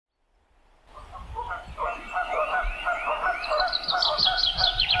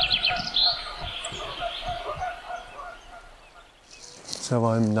So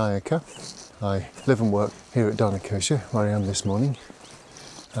I'm Nayaka. I live and work here at Dharma, where I am this morning,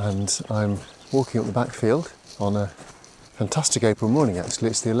 and I'm walking up the backfield on a fantastic April morning actually.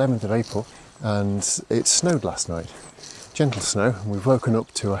 It's the 11th of April and it snowed last night. Gentle snow, and we've woken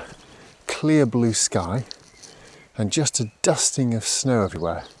up to a clear blue sky and just a dusting of snow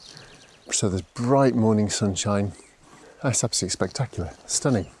everywhere. So there's bright morning sunshine. That's absolutely spectacular,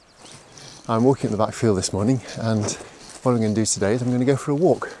 stunning. I'm walking up the backfield this morning, and what I'm going to do today is I'm going to go for a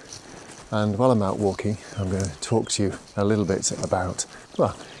walk. And while I'm out walking, I'm going to talk to you a little bit about,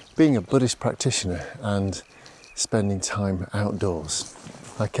 well, being a Buddhist practitioner and spending time outdoors.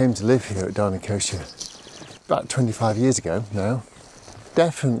 I came to live here at Dharma about 25 years ago now.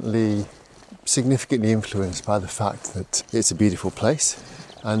 Definitely significantly influenced by the fact that it's a beautiful place,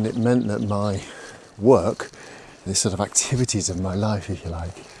 and it meant that my work, the sort of activities of my life, if you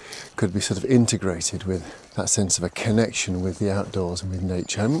like, could be sort of integrated with that sense of a connection with the outdoors and with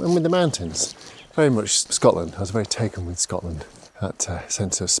nature and with the mountains. Very much Scotland. I was very taken with Scotland. That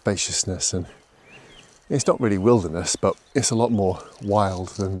sense of spaciousness, and it's not really wilderness, but it's a lot more wild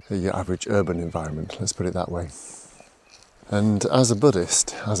than the average urban environment, let's put it that way. And as a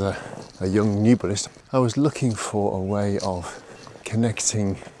Buddhist, as a young new Buddhist, I was looking for a way of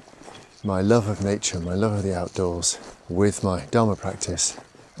connecting my love of nature, my love of the outdoors with my Dharma practice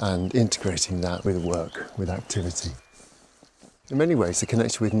and integrating that with work, with activity. In many ways, the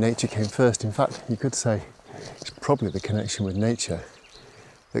connection with nature came first. In fact, you could say it's probably the connection with nature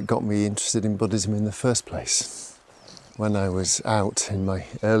that got me interested in Buddhism in the first place. When I was out in my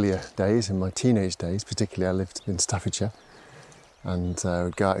earlier days, in my teenage days, particularly I lived in Staffordshire, and I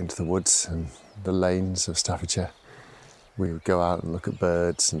would go out into the woods and the lanes of Staffordshire. We would go out and look at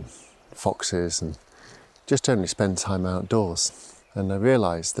birds and foxes and just generally spend time outdoors. And I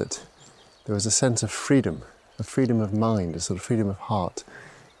realised that there was a sense of freedom of mind, a sort of freedom of heart.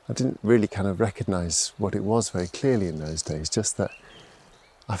 I didn't really kind of recognise what it was very clearly in those days, just that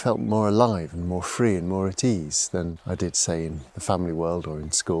I felt more alive and more free and more at ease than I did, say, in the family world or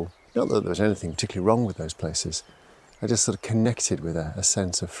in school. Not that there was anything particularly wrong with those places. I just sort of connected with a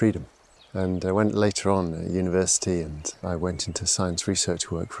sense of freedom. And I went later on at university, and I went into science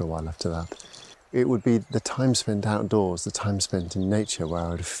research work for a while after that. It would be the time spent outdoors, the time spent in nature, where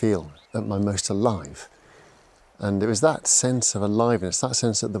I would feel at my most alive. And it was that sense of aliveness, that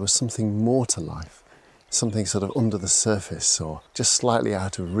sense that there was something more to life, something sort of under the surface or just slightly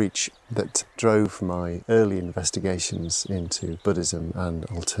out of reach, that drove my early investigations into Buddhism and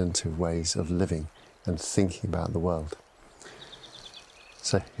alternative ways of living and thinking about the world.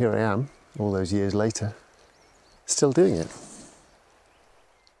 So here I am, all those years later, still doing it.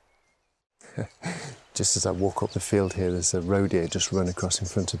 Just as I walk up the field here, there's a roe deer just run across in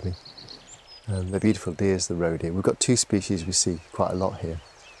front of me. They're beautiful deers, the roe deer. We've got two species we see quite a lot here,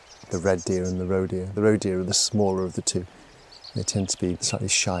 the red deer and the roe deer. The roe deer are the smaller of the two. They tend to be slightly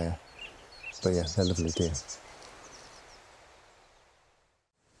shyer, but yeah, they're lovely deer.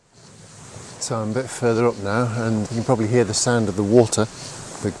 So I'm a bit further up now, and you can probably hear the sound of the water.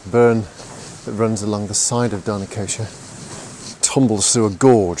 The burn that runs along the side of Dharma tumbles through a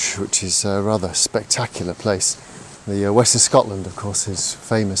gorge, which is a rather spectacular place. The west of Scotland, of course, is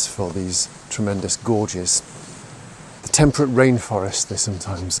famous for these tremendous gorges. The temperate rainforest, they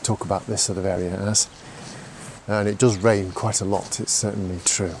sometimes talk about this sort of area as. And it does rain quite a lot, it's certainly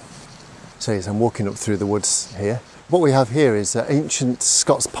true. So yes, I'm walking up through the woods here. What we have here is ancient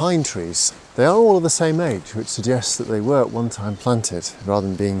Scots pine trees. They are all of the same age, which suggests that they were at one time planted, rather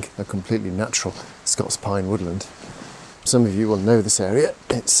than being a completely natural Scots pine woodland. Some of you will know this area.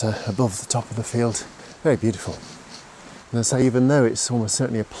 It's above the top of the field. Very beautiful. And I say, even though it's almost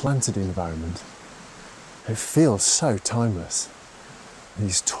certainly a planted environment, it feels so timeless.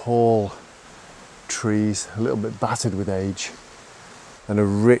 These tall trees, a little bit battered with age, and a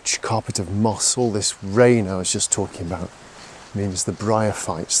rich carpet of moss. All this rain I was just talking about means the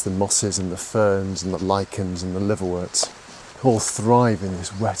bryophytes, the mosses and the ferns and the lichens and the liverworts all thrive in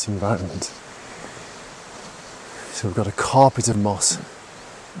this wet environment. So we've got a carpet of moss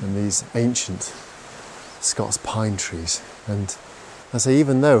and these ancient Scots pine trees. And I say,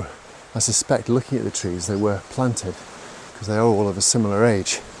 even though I suspect, looking at the trees, they were planted because they are all of a similar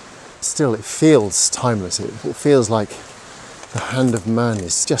age, still it feels timeless. It feels like the hand of man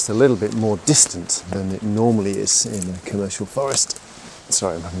is just a little bit more distant than it normally is in a commercial forest.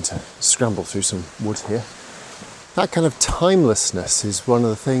 Sorry, I'm having to scramble through some wood here. That kind of timelessness is one of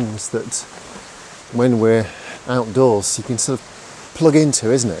the things that, when we're outdoors, you can sort of plug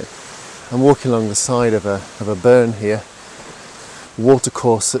into, isn't it? I'm walking along the side of a burn here,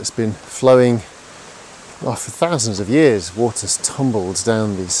 watercourse that's been flowing For thousands of years, water's tumbled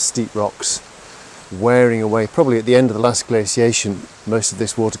down these steep rocks, wearing away. Probably at the end of the last glaciation, most of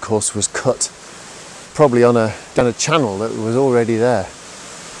this watercourse was cut, probably down a channel that was already there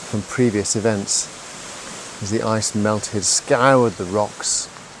from previous events, as the ice melted, scoured the rocks.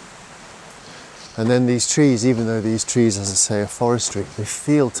 And then these trees, even though these trees, as I say, are forestry, they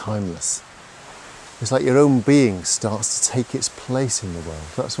feel timeless. It's like your own being starts to take its place in the world.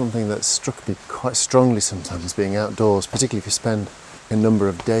 That's one thing that struck me quite strongly sometimes, being outdoors, particularly if you spend a number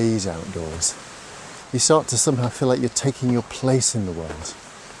of days outdoors. You start to somehow feel like you're taking your place in the world.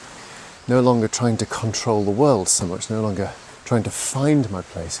 No longer trying to control the world so much, no longer trying to find my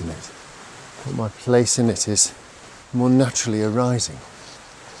place in it. But my place in it is more naturally arising.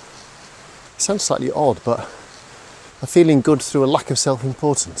 It sounds slightly odd, but a feeling good through a lack of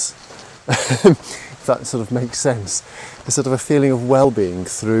self-importance. If that sort of makes sense. A sort of a feeling of well-being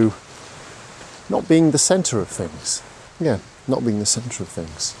through not being the centre of things. Yeah, not being the centre of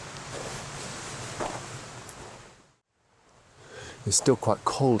things. It's still quite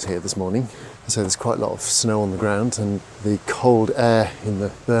cold here this morning, so there's quite a lot of snow on the ground, and the cold air in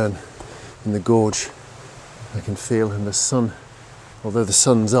the burn, in the gorge, I can feel. And the sun, although the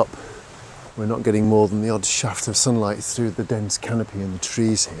sun's up, we're not getting more than the odd shaft of sunlight through the dense canopy in the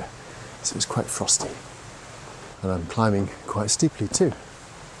trees here. So it's quite frosty, and I'm climbing quite steeply too.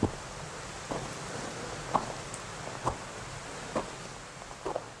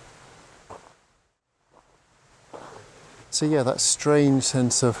 So yeah, that strange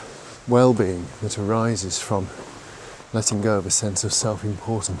sense of well-being that arises from letting go of a sense of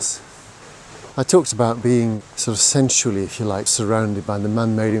self-importance. I talked about being sort of sensually, if you like, surrounded by the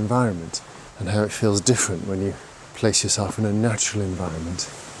man-made environment, and how it feels different when you place yourself in a natural environment.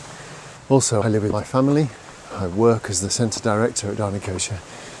 Also, I live with my family. I work as the centre director at Dharma,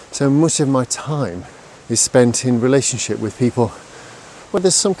 so much of my time is spent in relationship with people where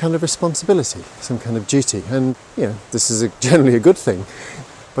there's some kind of responsibility, some kind of duty, and this is generally a good thing,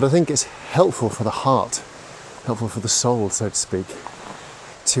 but I think it's helpful for the heart, helpful for the soul, so to speak,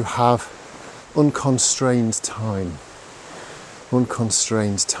 to have unconstrained time.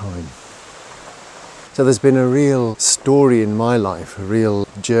 So there's been a real story in my life, a real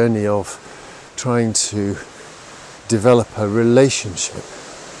journey of trying to develop a relationship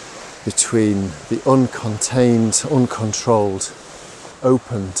between the uncontained, uncontrolled,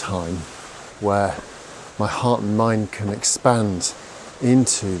 open time where my heart and mind can expand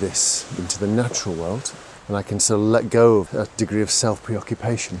into the natural world, and I can sort of let go of a degree of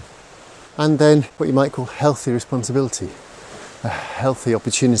self-preoccupation. And then what you might call healthy responsibility, a healthy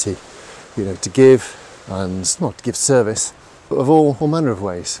opportunity, to give, and not to give service, but of all manner of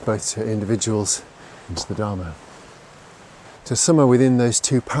ways, both to individuals and to the Dharma. So somewhere within those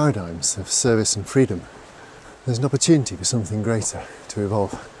two paradigms of service and freedom, there's an opportunity for something greater to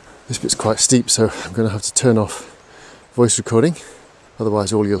evolve. This bit's quite steep, so I'm going to have to turn off voice recording,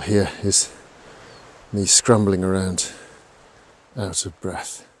 otherwise all you'll hear is me scrambling around out of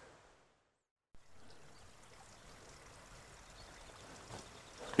breath.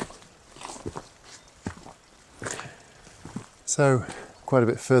 So, quite a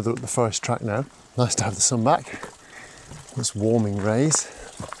bit further up the forest track now. Nice to have the sun back. It's warming rays.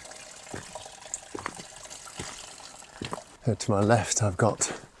 To my left I've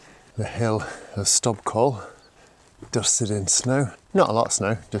got the hill of Stobcoal, dusted in snow. Not a lot of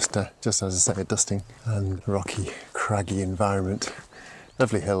snow, just as I say, a dusting, and rocky, craggy environment.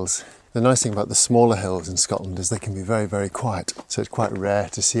 Lovely hills. The nice thing about the smaller hills in Scotland is they can be very, very quiet. So it's quite rare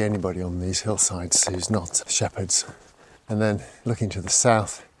to see anybody on these hillsides who's not shepherds. And then looking to the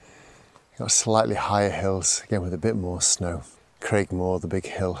south, you've got slightly higher hills, again with a bit more snow. Craigmore, the big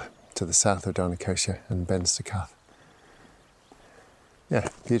hill to the south of Dharma, and Benstocath. Yeah,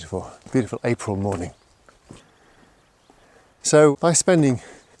 beautiful, beautiful April morning. So by spending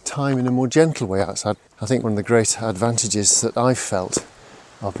time in a more gentle way outside, I think one of the great advantages that I've felt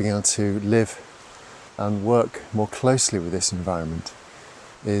of being able to live and work more closely with this environment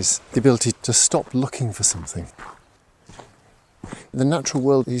is the ability to stop looking for something. The natural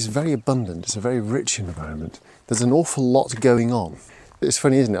world is very abundant, it's a very rich environment. There's an awful lot going on. It's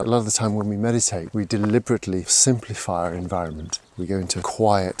funny, isn't it? A lot of the time when we meditate, we deliberately simplify our environment. We go into a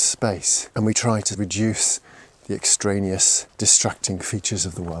quiet space and we try to reduce the extraneous, distracting features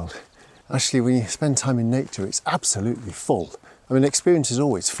of the world. Actually, when you spend time in nature, it's absolutely full. I mean, experience is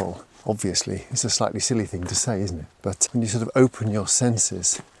always full, obviously. It's a slightly silly thing to say, isn't it? But when you sort of open your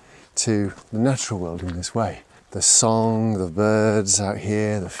senses to the natural world in this way, the song, the birds out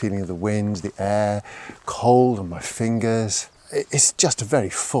here, the feeling of the wind, the air, cold on my fingers. It's just a very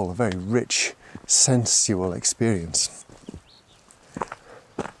full, a very rich sensual experience.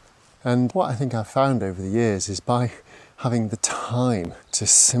 And what I think I've found over the years is by having the time to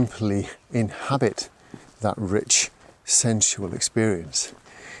simply inhabit that rich sensual experience,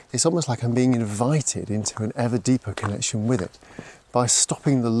 it's almost like I'm being invited into an ever deeper connection with it. By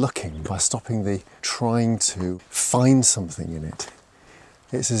stopping the looking, by stopping the trying to find something in it,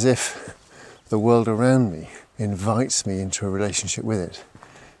 it's as if the world around me invites me into a relationship with it.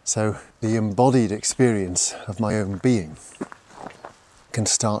 So the embodied experience of my own being can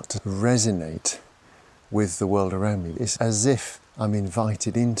start to resonate with the world around me. It's as if I'm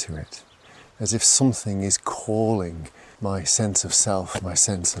invited into it, as if something is calling my sense of self, my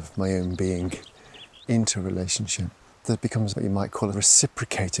sense of my own being into relationship. That becomes what you might call a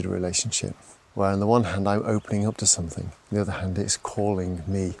reciprocated relationship, where on the one hand I'm opening up to something, on the other hand it's calling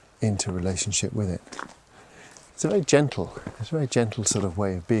me into relationship with it. It's a very gentle sort of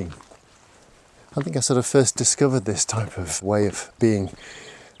way of being. I think I sort of first discovered this type of way of being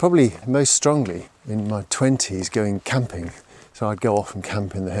probably most strongly in my 20s going camping. So I'd go off and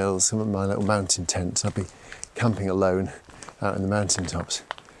camp in the hills, some of my little mountain tents. I'd be camping alone out in the mountaintops.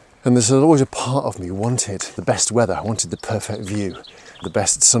 And there's always a part of me wanted the best weather, I wanted the perfect view, the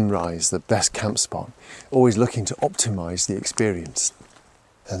best sunrise, the best camp spot, always looking to optimise the experience.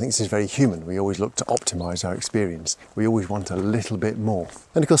 I think this is very human. We always look to optimise our experience. We always want a little bit more.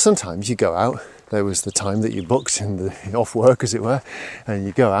 And of course sometimes you go out, there was the time that you booked in the off work as it were, and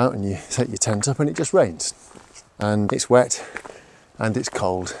you go out and you set your tent up and it just rains. And it's wet and it's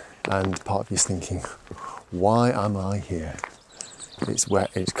cold and part of you's thinking, why am I here? It's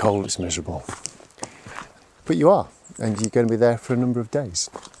wet, it's cold, it's miserable. But you are, and you're going to be there for a number of days.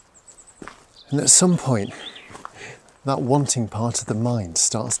 And at some point, that wanting part of the mind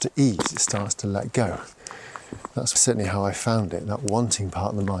starts to ease, it starts to let go. That's certainly how I found it. That wanting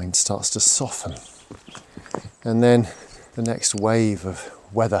part of the mind starts to soften. And then the next wave of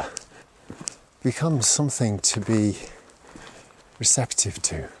weather becomes something to be receptive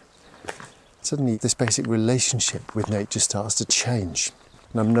to. Suddenly this basic relationship with nature starts to change.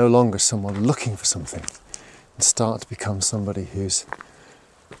 And I'm no longer someone looking for something, and start to become somebody who's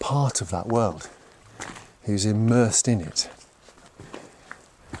part of that world, who's immersed in it.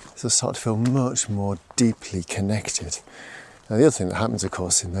 So I start to feel much more deeply connected. Now the other thing that happens, of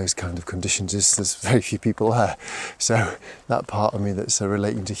course, in those kind of conditions is there's very few people there. So that part of me that's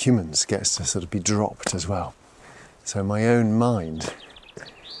relating to humans gets to sort of be dropped as well. So my own mind,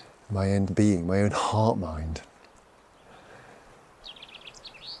 my own being, my own heart mind,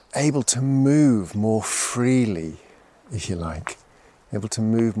 able to move more freely, if you like, able to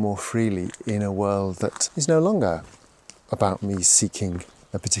move more freely in a world that is no longer about me seeking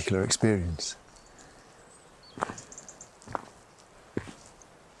a particular experience.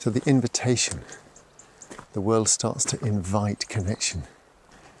 So the invitation, the world starts to invite connection,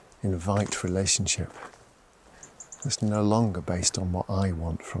 invite relationship. It's no longer based on what I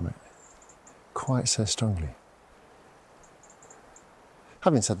want from it, quite so strongly.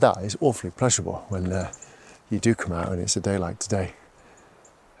 Having said that, it's awfully pleasurable when you do come out and it's a day like today,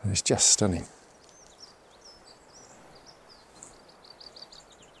 and it's just stunning.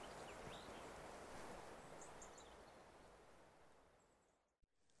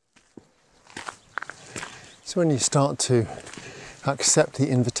 So when you start to accept the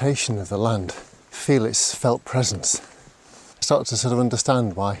invitation of the land, feel its felt presence, start to sort of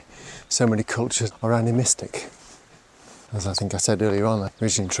understand why so many cultures are animistic. As I think I said earlier on, I'm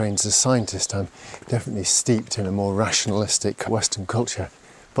originally trained as a scientist. I'm definitely steeped in a more rationalistic Western culture.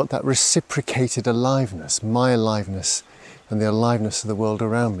 But that reciprocated aliveness, my aliveness and the aliveness of the world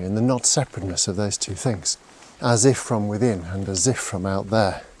around me, and the not separateness of those two things, as if from within and as if from out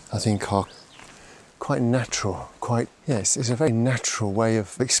there, I think are quite natural, it's a very natural way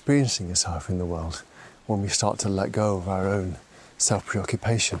of experiencing yourself in the world when we start to let go of our own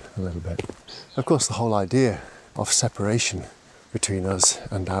self-preoccupation a little bit. Of course, the whole idea of separation between us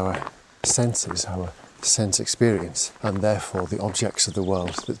and our senses, our sense experience, and therefore the objects of the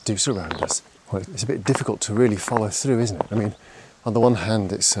world that do surround us, well, it's a bit difficult to really follow through, isn't it? I mean, on the one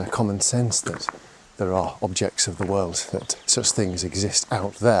hand, it's common sense that there are objects of the world, that such things exist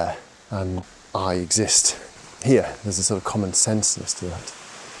out there, and I exist here. There's a sort of common senseness to that.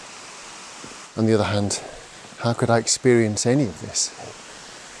 On the other hand, how could I experience any of this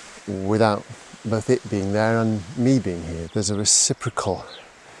without both it being there and me being here? There's a reciprocal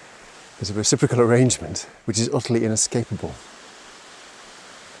arrangement which is utterly inescapable.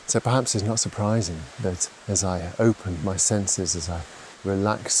 So perhaps it's not surprising that as I open my senses, as I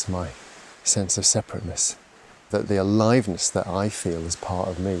relax my sense of separateness, that the aliveness that I feel as part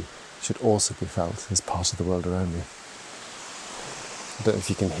of me should also be felt as part of the world around me. I don't know if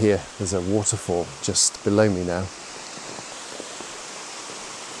you can hear, there's a waterfall just below me now.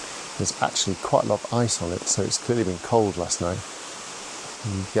 There's actually quite a lot of ice on it, so it's clearly been cold last night.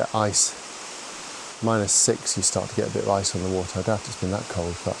 And you get ice, -6, you start to get a bit of ice on the water. I doubt it's been that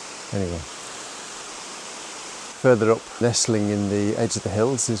cold, but anyway. Further up, nestling in the edge of the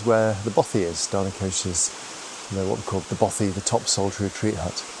hills, is where the bothy is, Dharmakosha's, what we call the bothy, the top solitary retreat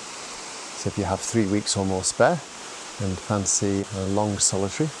hut. So if you have 3 weeks or more spare and fancy a long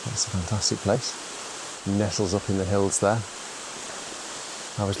solitary, that's a fantastic place. It nestles up in the hills there.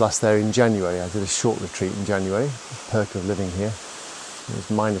 I was last there in January. I did a short retreat in January, the perk of living here. It was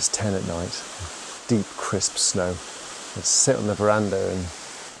 -10 at night, deep crisp snow. I'd sit on the veranda and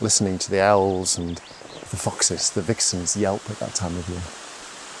listening to the owls and the foxes, the vixens yelp at that time of year.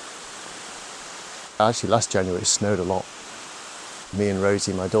 Actually last January it snowed a lot. Me and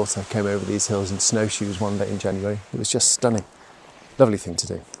Rosie, my daughter, came over these hills in snowshoes one day in January. It was just stunning. Lovely thing to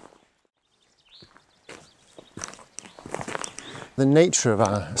do. The nature of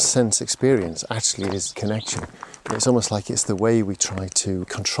our sense experience actually is connection. It's almost like it's the way we try to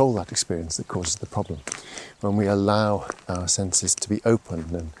control that experience that causes the problem. When we allow our senses to be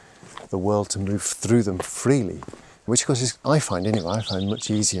open and the world to move through them freely, which of course is, I find much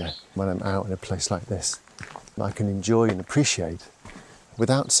easier when I'm out in a place like this. I can enjoy and appreciate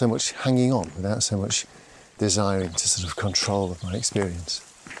without so much hanging on, without so much desiring to sort of control my experience.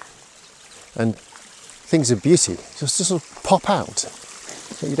 And things of beauty just to sort of pop out,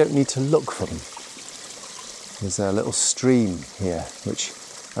 so you don't need to look for them. There's a little stream here, which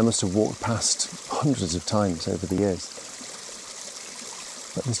I must have walked past hundreds of times over the years.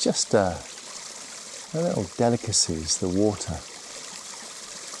 But there's just little delicacies. The water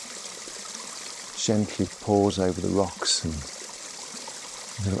gently pours over the rocks and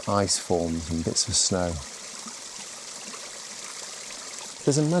little ice forms and bits of snow.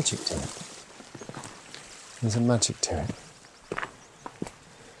 There's a magic to it. There's a magic to it.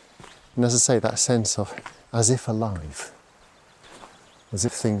 And as I say, that sense of as if alive, as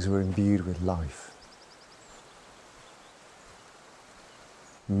if things were imbued with life.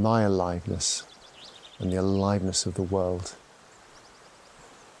 My aliveness and the aliveness of the world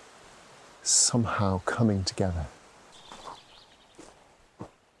somehow coming together.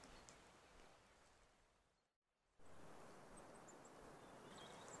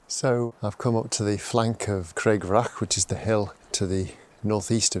 So I've come up to the flank of Craig Vrach, which is the hill to the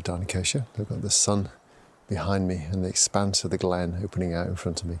northeast of Dharmakosha. I've got the sun behind me and the expanse of the glen opening out in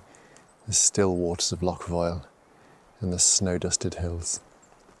front of me, the still waters of Loch Foyle and the snow-dusted hills.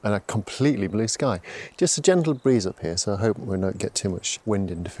 And a completely blue sky. Just a gentle breeze up here, so I hope we don't get too much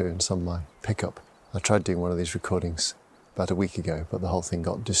wind interference on my pickup. I tried doing one of these recordings about a week ago, but the whole thing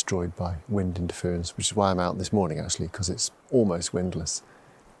got destroyed by wind interference, which is why I'm out this morning actually, because it's almost windless.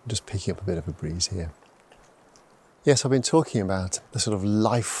 I'm just picking up a bit of a breeze here. Yes, I've been talking about the sort of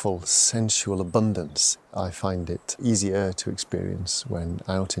lifeful, sensual abundance. I find it easier to experience when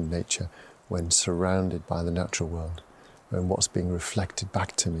out in nature, when surrounded by the natural world, when what's being reflected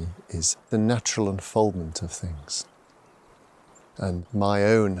back to me is the natural unfoldment of things. And my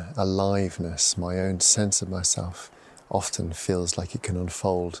own aliveness, my own sense of myself, often feels like it can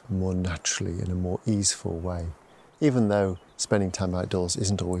unfold more naturally in a more easeful way, even though spending time outdoors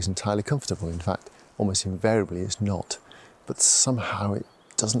isn't always entirely comfortable. In fact, almost invariably it's not, but somehow it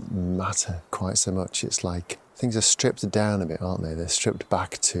doesn't matter quite so much. It's like things are stripped down a bit, aren't they? They're stripped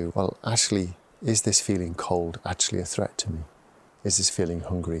back to, well, actually, is this feeling cold actually a threat to me? Is this feeling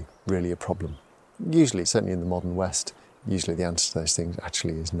hungry really a problem? Usually, certainly in the modern West, usually the answer to those things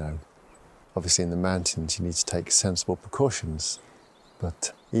actually is no. Obviously in the mountains you need to take sensible precautions,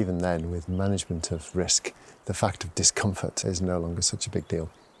 but even then, with management of risk, the fact of discomfort is no longer such a big deal.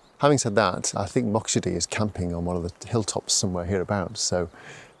 Having said that, I think Mokshadi is camping on one of the hilltops somewhere hereabouts, so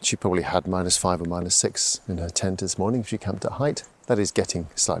she probably had -5 or -6 in her tent this morning if she camped at height. That is getting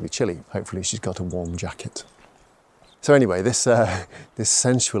slightly chilly. Hopefully she's got a warm jacket. So anyway, this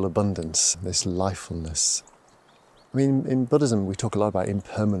sensual abundance, this lifefulness. I mean, in Buddhism we talk a lot about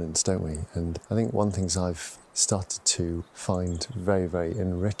impermanence, don't we? And I think one of the things I've started to find very, very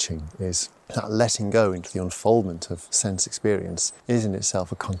enriching is that letting go into the unfoldment of sense experience is in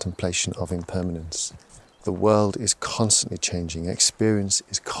itself a contemplation of impermanence. The world is constantly changing, experience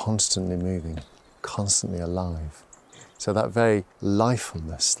is constantly moving, constantly alive. So that very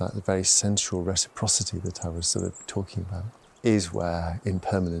lifefulness, that very sensual reciprocity that I was sort of talking about, is where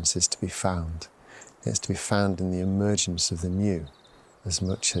impermanence is to be found. It's to be found in the emergence of the new as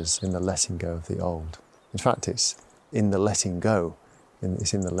much as in the letting go of the old. In fact, it's in the letting go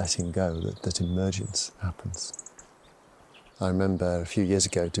It's in the letting go that emergence happens. I remember a few years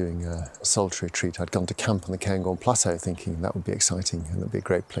ago doing a solitary retreat. I'd gone to camp on the Cairngorm Plateau thinking that would be exciting and it would be a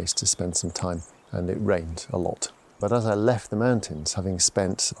great place to spend some time. And it rained a lot. But as I left the mountains, having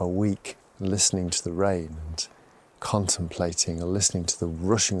spent a week listening to the rain and contemplating or listening to the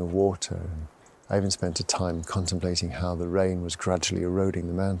rushing of water, and I even spent a time contemplating how the rain was gradually eroding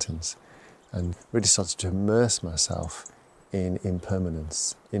the mountains, and really started to immerse myself in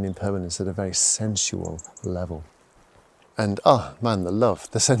impermanence at a very sensual level. And the love,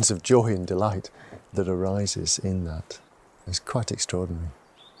 the sense of joy and delight that arises in that is quite extraordinary.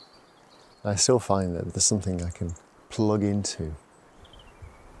 I still find that there's something I can plug into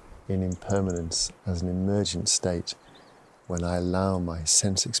in impermanence as an emergent state when I allow my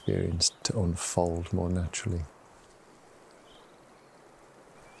sense experience to unfold more naturally.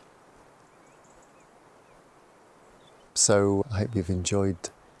 So I hope you've enjoyed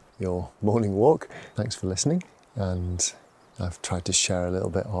your morning walk. Thanks for listening, and I've tried to share a little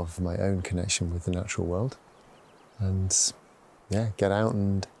bit of my own connection with the natural world. And get out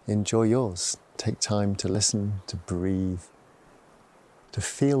and enjoy yours. Take time to listen, to breathe, to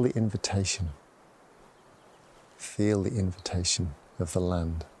feel the invitation. Feel the invitation of the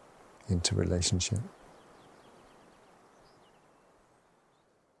land into relationship.